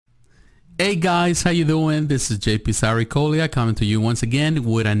Hey guys, how you doing? This is JP Saricolia coming to you once again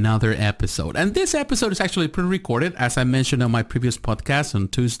with another episode. And this episode is actually pre-recorded, as I mentioned on my previous podcast on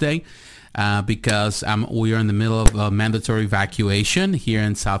Tuesday, because we are in the middle of a mandatory evacuation here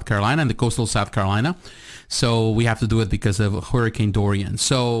in South Carolina, in the coastal South Carolina. So we have to do it because of Hurricane Dorian.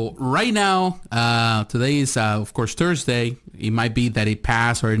 So right now, today is, of course, Thursday. It might be that it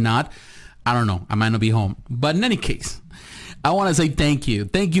passed or not. I don't know. I might not be home. But in any case, I want to say thank you.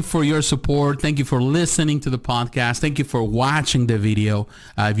 Thank you for your support. Thank you for listening to the podcast. Thank you for watching the video.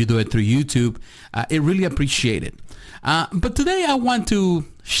 If you do it through YouTube, it really appreciate it. But today I want to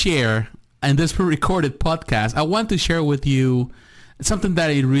share, in this pre-recorded podcast, I want to share with you something that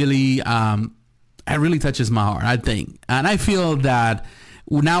it really touches my heart, I think. And I feel that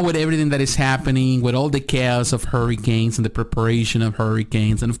now with everything that is happening, with all the chaos of hurricanes and the preparation of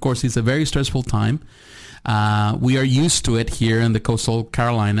hurricanes, and of course it's a very stressful time. We are used to it here in the coastal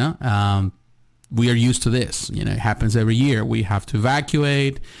Carolina. We are used to this. You know, it happens every year. We have to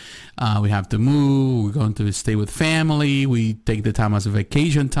evacuate. We have to move. We're going to stay with family. We take the time as a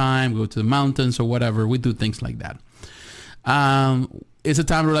vacation time, go to the mountains or whatever. We do things like that. It's a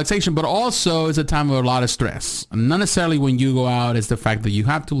time of relaxation, but also it's a time of a lot of stress. And not necessarily when you go out, it's the fact that you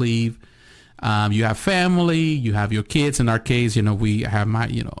have to leave. You have family, you have your kids. In our case,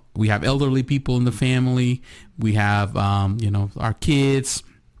 we have elderly people in the family. We have, our kids.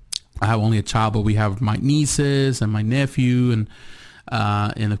 I have only a child, but we have my nieces and my nephew. And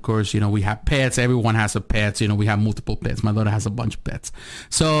of course, we have pets. Everyone has a pet. We have multiple pets. My daughter has a bunch of pets.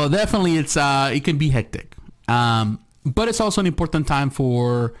 So definitely it can be hectic. But it's also an important time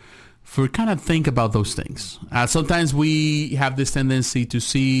for kind of think about those things. Sometimes we have this tendency to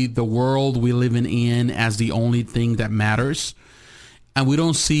see the world we live in as the only thing that matters. And we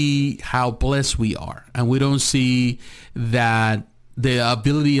don't see how blessed we are. And we don't see that the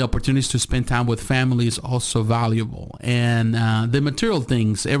ability, opportunities to spend time with family is also valuable. And the material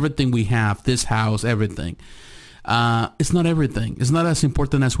things, everything we have, this house, everything, it's not everything. It's not as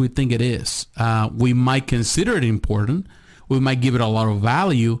important as we think it is. We might consider it important. We might give it a lot of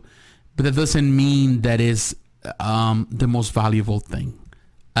value. But that doesn't mean that is the most valuable thing.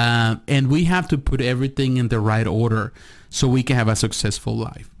 And we have to put everything in the right order so we can have a successful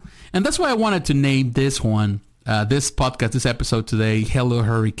life. And that's why I wanted to name this one, this podcast, this episode today, Hello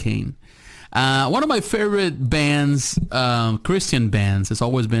Hurricane. One of my favorite bands, Christian bands, has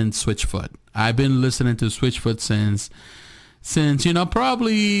always been Switchfoot. I've been listening to Switchfoot since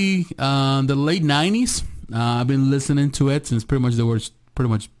probably the late 90s. I've been listening to it since pretty much they were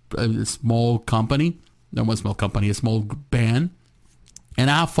a small company. Not one small company, a small band. And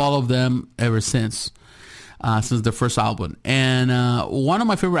I've followed them ever since the first album. And one of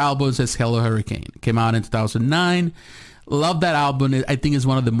my favorite albums is Hello Hurricane. It came out in 2009. Love that album. I think it's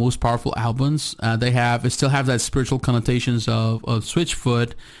one of the most powerful albums they have. It still has that spiritual connotations of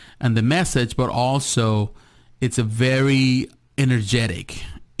Switchfoot and the message, but also it's a very energetic.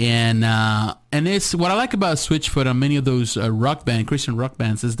 And it's what I like about Switchfoot and many of those Christian rock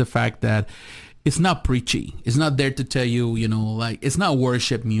bands is the fact that it's not preachy. It's not there to tell you, it's not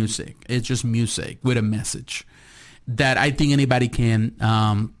worship music. It's just music with a message that I think anybody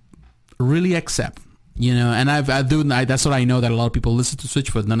can really accept. And that's what I know, that a lot of people listen to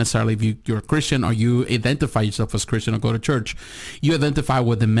Switchfoot, not necessarily if you're a Christian or you identify yourself as Christian or go to church, you identify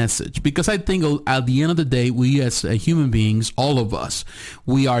with the message. Because I think at the end of the day, we as human beings, all of us,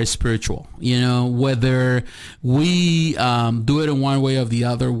 we are spiritual. Whether we do it in one way or the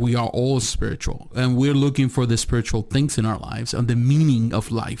other, we are all spiritual. And we're looking for the spiritual things in our lives and the meaning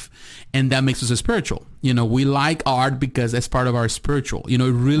of life. And that makes us spiritual. We like art because that's part of our spiritual. It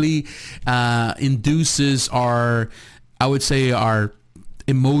really induces our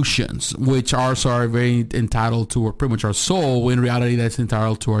emotions, which also are very entitled to, or pretty much our soul, when in reality that's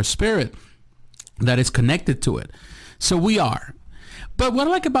entitled to our spirit that is connected to it. So we are. But what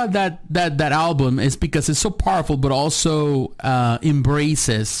I like about that album is because it's so powerful, but also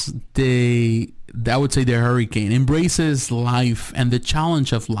embraces I would say the hurricane, embraces life and the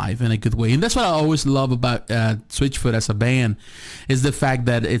challenge of life in a good way. And that's what I always love about Switchfoot as a band, is the fact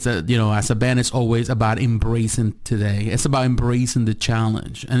that it's as a band, it's always about embracing today. It's about embracing the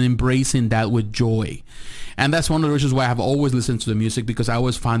challenge and embracing that with joy. And that's one of the reasons why I have always listened to the music, because I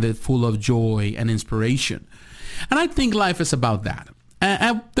always find it full of joy and inspiration. And I think life is about that.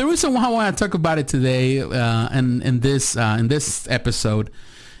 And the reason why I want to talk about it today in this episode,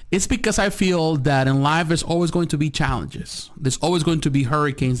 it's because I feel that in life there's always going to be challenges. There's always going to be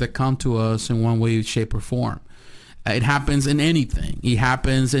hurricanes that come to us in one way, shape, or form. It happens in anything. It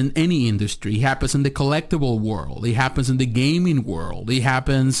happens in any industry. It happens in the collectible world. It happens in the gaming world. It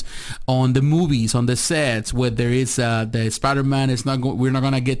happens on the movies, on the sets, where there is the Spider-Man. We're not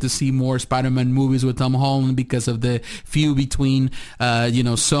gonna get to see more Spider-Man movies with Tom Holland because of the feud between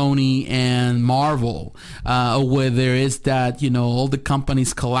Sony and Marvel. Where there is that all the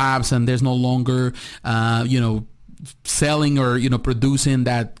companies collapse and there's no longer selling or producing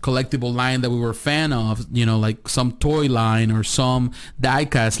that collectible line that we were a fan of, like some toy line or some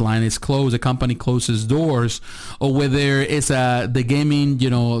diecast line is closed, the company closes doors, or whether it's the gaming,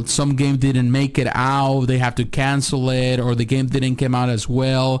 some game didn't make it out, they have to cancel it, or the game didn't come out as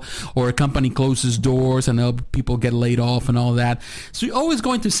well, or a company closes doors and people get laid off and all that. So you're always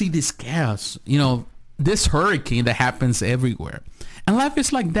going to see this chaos, this hurricane that happens everywhere, and life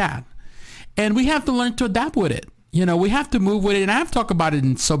is like that, and we have to learn to adapt with it. We have to move with it. And I've talked about it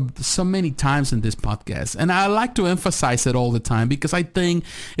in so many times in this podcast. And I like to emphasize it all the time because I think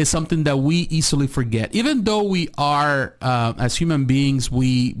it's something that we easily forget. Even though we are, as human beings,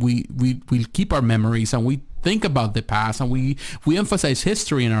 we keep our memories and we think about the past and we emphasize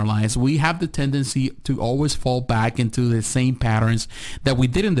history in our lives. We have the tendency to always fall back into the same patterns that we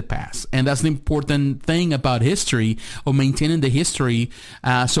did in the past. And that's the important thing about history, or maintaining the history,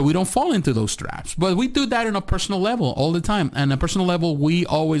 so we don't fall into those traps. But we do that on a personal level all the time. And on a personal level, we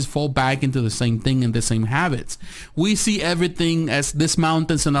always fall back into the same thing and the same habits. We see everything as these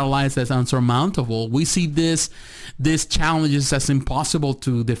mountains in our lives as unsurmountable. We see these challenges as impossible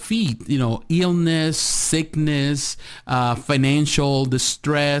to defeat. Illness, sickness, financial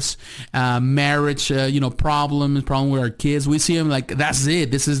distress, marriage, problem with our kids. We see them like, that's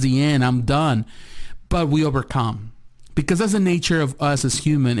it. This is the end. I'm done. But we overcome, because that's the nature of us as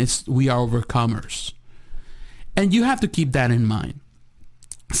humans. We are overcomers, and you have to keep that in mind.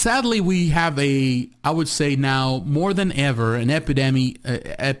 Sadly, we have I would say now more than ever, an epidemic.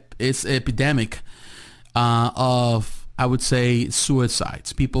 It's epidemic of, I would say,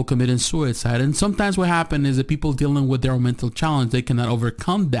 suicides, people committing suicide. And sometimes what happens is that people dealing with their mental challenge, they cannot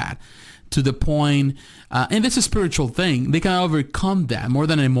overcome that to the point, and it's a spiritual thing, they cannot overcome that more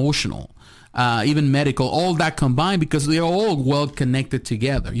than emotional, even medical, all that combined, because they're all well connected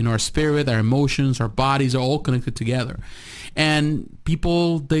together. Our spirit, our emotions, our bodies are all connected together. And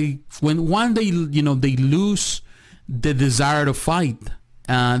people, when they lose the desire to fight,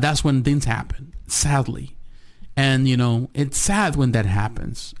 that's when things happen, sadly. And, it's sad when that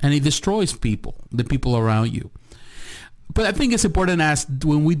happens, and it destroys the people around you. But I think it's important, as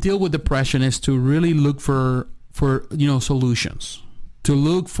when we deal with depression, is to really look for solutions, to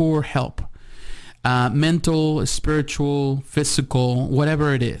look for help, mental, spiritual, physical,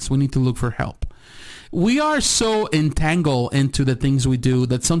 whatever it is. We need to look for help. We are so entangled into the things we do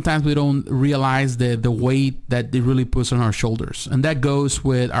that sometimes we don't realize the weight that it really puts on our shoulders. And that goes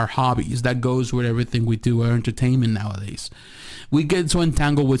with our hobbies. That goes with everything we do, our entertainment nowadays. We get so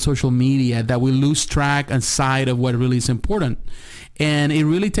entangled with social media that we lose track and sight of what really is important. And it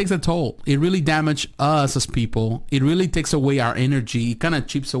really takes a toll. It really damages us as people. It really takes away our energy. It kind of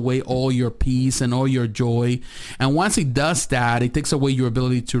chips away all your peace and all your joy. And once it does that, it takes away your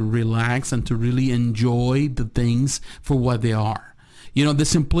ability to relax and to really enjoy the things for what they are. The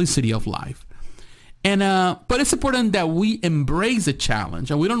simplicity of life. And but it's important that we embrace the challenge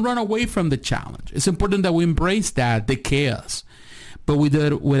and we don't run away from the challenge. It's important that we embrace the chaos, but we do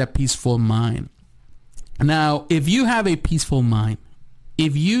it with a peaceful mind. Now, if you have a peaceful mind,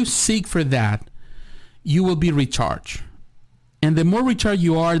 if you seek for that, you will be recharged. And the more recharged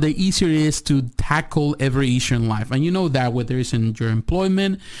you are, the easier it is to tackle every issue in life. And you know that whether it's in your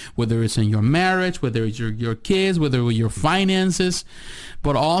employment, whether it's in your marriage, whether it's your kids, whether with your finances,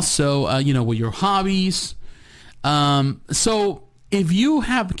 but also, with your hobbies. So if you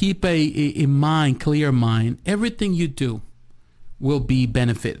keep a mind, clear mind, everything you do will be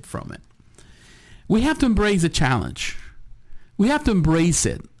benefit from it. We have to embrace the challenge. We have to embrace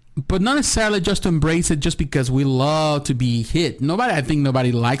it, but not necessarily just to embrace it just because we love to be hit. I think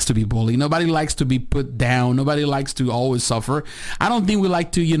nobody likes to be bullied. Nobody likes to be put down. Nobody likes to always suffer. I don't think we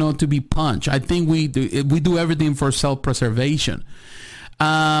like to, to be punched. I think we do everything for self-preservation.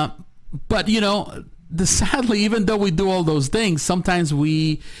 But, sadly, even though we do all those things, sometimes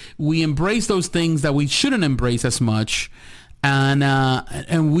we embrace those things that we shouldn't embrace as much.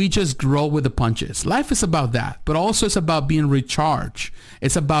 And we just grow with the punches. Life is about that, but also it's about being recharged.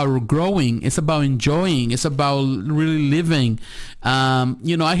 It's about growing. It's about enjoying. It's about really living.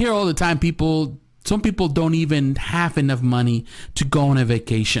 I hear all the time some people don't even have enough money to go on a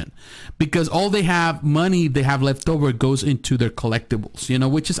vacation because all they have left over goes into their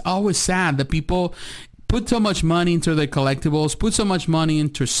collectibles, which is always sad that people put so much money into their collectibles, put so much money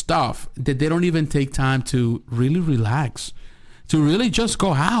into stuff that they don't even take time to really relax, to really just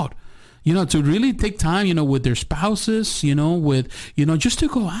go out, to really take time, with their spouses, just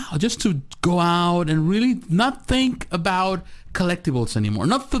to go out and really not think about collectibles anymore,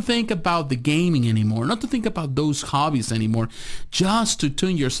 not to think about the gaming anymore, not to think about those hobbies anymore, just to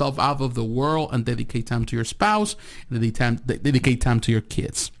tune yourself out of the world and dedicate time to your spouse, and dedicate time to your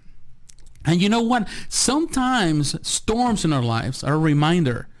kids. And you know what? Sometimes storms in our lives are a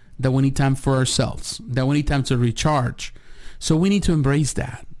reminder that we need time for ourselves, that we need time to recharge. So we need to embrace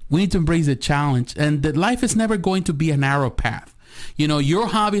that. We need to embrace the challenge, and that life is never going to be a narrow path. Your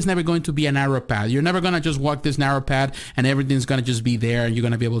hobby is never going to be a narrow path. You're never going to just walk this narrow path and everything's going to just be there and you're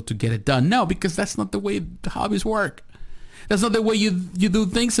going to be able to get it done. No, because that's not the way hobbies work. That's not the way you do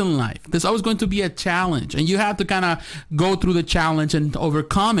things in life. There's always going to be a challenge, and you have to kind of go through the challenge and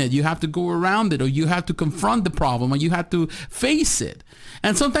overcome it. You have to go around it, or you have to confront the problem, or you have to face it.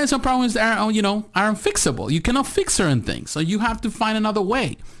 And sometimes some problems are unfixable. You cannot fix certain things, so you have to find another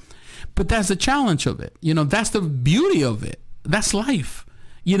way. But that's the challenge of it. That's the beauty of it. That's life.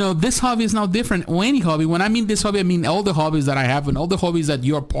 This hobby is not different, or any hobby. When I mean this hobby, I mean all the hobbies that I have and all the hobbies that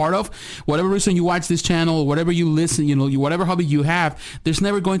you're part of. Whatever reason you watch this channel, whatever you listen, whatever hobby you have, there's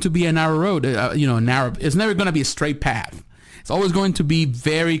never going to be a narrow road, it's never going to be a straight path. It's always going to be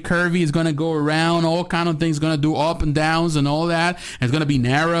very curvy. It's going to go around all kind of things. It's going to do up and downs and all that. And it's going to be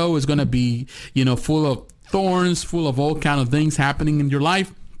narrow. It's going to be, full of thorns, full of all kind of things happening in your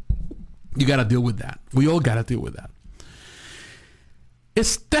life. You got to deal with that. We all got to deal with that.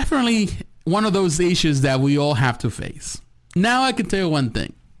 It's definitely one of those issues that we all have to face. Now I can tell you one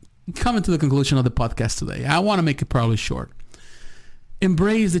thing. Coming to the conclusion of the podcast today, I want to make it probably short.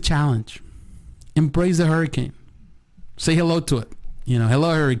 Embrace the challenge. Embrace the hurricane. Say hello to it.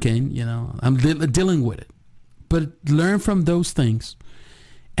 Hello hurricane. I'm dealing with it. But learn from those things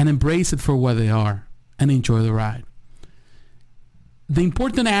and embrace it for what they are and enjoy the ride. The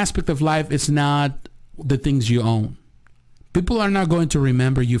important aspect of life is not the things you own. People are not going to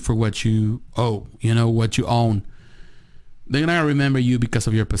remember you for what you owe, what you own. They're going to remember you because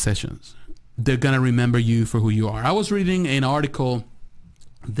of your possessions. They're going to remember you for who you are. I was reading an article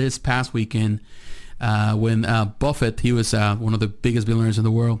this past weekend when Buffett, he was one of the biggest billionaires in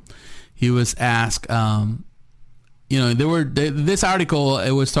the world. He was asked, this article,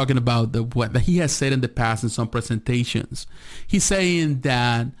 it was talking about what he has said in the past in some presentations. He's saying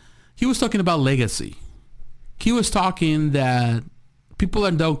that he was talking about legacy. He was talking that people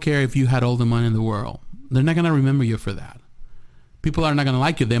that don't care if you had all the money in the world. They're not going to remember you for that. People are not going to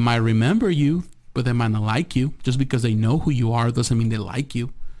like you. They might remember you, but they might not like you. Just because they know who you are doesn't mean they like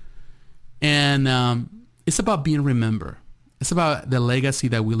you. And it's about being remembered. It's about the legacy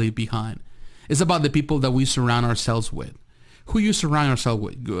that we leave behind. It's about the people that we surround ourselves with. Who you surround yourself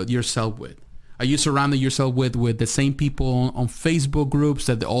with. Are you surrounding yourself with the same people on Facebook groups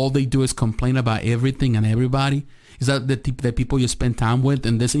that all they do is complain about everything and everybody? Is that the people you spend time with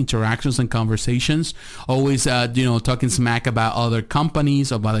in these interactions and conversations? Always, talking smack about other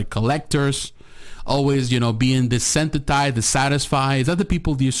companies, about other collectors. Always, being desensitized, dissatisfied. Is that the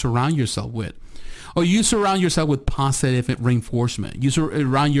people that you surround yourself with? Or you surround yourself with positive reinforcement. You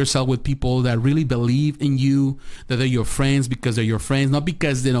surround yourself with people that really believe in you, that they're your friends because they're your friends, not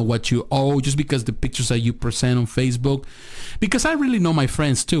because they know what you owe, just because the pictures that you present on Facebook. Because I really know my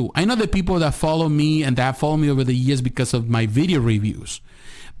friends too. I know the people that follow me and that follow me over the years because of my video reviews,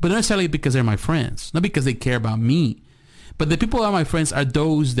 but not necessarily because they're my friends, not because they care about me. But the people that are my friends are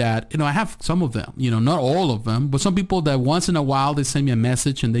those that, I have some of them, not all of them, but some people that once in a while they send me a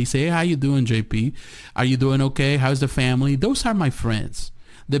message and they say, hey, how you doing, JP? Are you doing okay? How's the family? Those are my friends.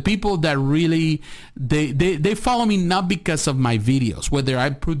 The people that really, they follow me not because of my videos, whether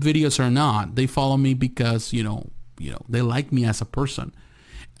I put videos or not. They follow me because, they like me as a person.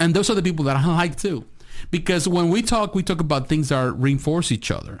 And those are the people that I like too. Because when we talk about things that reinforce each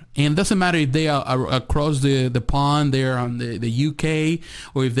other. And it doesn't matter if they are across the pond, they're on the UK,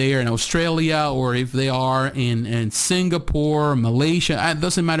 or if they are in Australia, or if they are in Singapore, Malaysia. It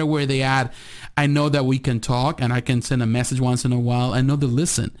doesn't matter where they at. I know that we can talk, and I can send a message once in a while. I know they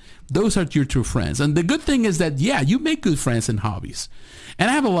listen. Those are your true friends. And the good thing is that, you make good friends in hobbies. And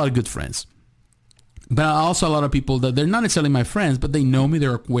I have a lot of good friends. But also a lot of people that they're not necessarily my friends, but they know me,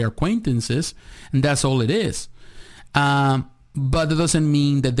 we're acquaintances, and that's all it is. But that doesn't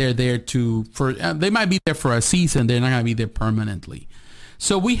mean that they're there they might be there for a season, they're not going to be there permanently.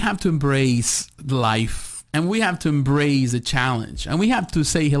 So we have to embrace life And we have to embrace the challenge, and we have to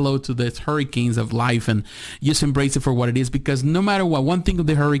say hello to the hurricanes of life and just embrace it for what it is. Because no matter what, one thing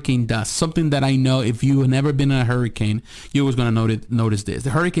the hurricane does, something that I know if you have never been in a hurricane, you're always going to notice this.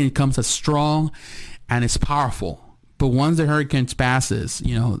 The hurricane comes as strong and it's powerful. But once the hurricane passes,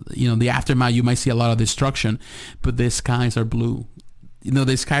 the aftermath, you might see a lot of destruction, but the skies are blue.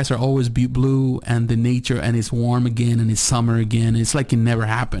 The skies are always blue, and the nature, and it's warm again, and it's summer again. It's like it never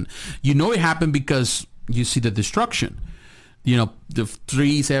happened. It happened because you see the destruction, the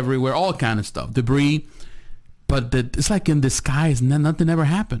trees everywhere, all kind of stuff, debris. But it's like in the skies, nothing ever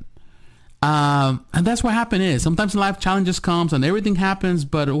happened. And that's what happened is. Sometimes life challenges comes and everything happens,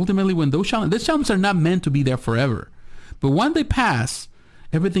 but ultimately when these challenges are not meant to be there forever. But when they pass,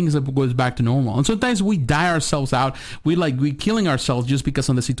 everything goes back to normal. And sometimes we die ourselves out. We killing ourselves just because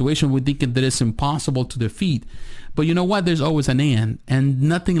of the situation we think that it's impossible to defeat. But you know what? There's always an end, and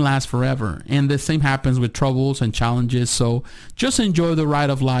nothing lasts forever. And the same happens with troubles and challenges. So just enjoy the ride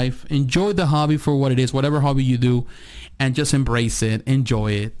of life. Enjoy the hobby for what it is, whatever hobby you do, and just embrace it,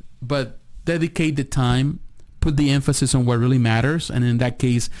 enjoy it. But dedicate the time, put the emphasis on what really matters. And in that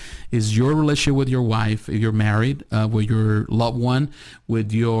case is your relationship with your wife, if you're married, with your loved one,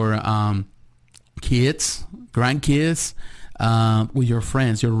 with your kids, grandkids, with your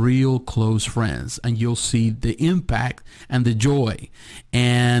friends, your real close friends, and you'll see the impact and the joy.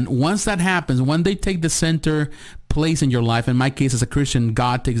 And once that happens, when they take the center place in your life, in my case as a Christian,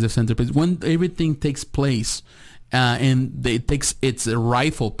 God takes the center place. When everything takes place, and it takes its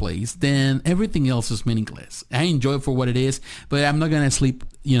rightful place, then everything else is meaningless. I enjoy it for what it is, but I'm not going to sleep,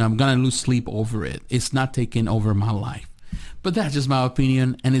 I'm going to lose sleep over it. It's not taking over my life. But that's just my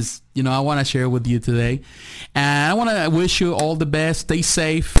opinion, and it's, I want to share with you today. And I want to wish you all the best. Stay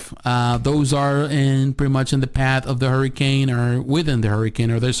safe. Those are pretty much in the path of the hurricane or within the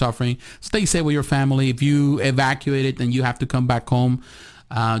hurricane or they're suffering. Stay safe with your family. If you evacuated and you have to come back home,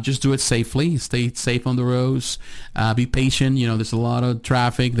 just do it safely. Stay safe on the roads. Be patient. There's a lot of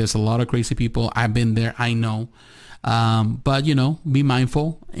traffic. There's a lot of crazy people. I've been there. I know. But be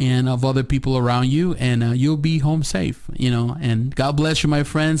mindful and of other people around you, and you'll be home safe. And God bless you, my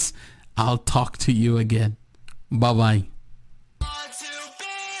friends. I'll talk to you again. Bye-bye.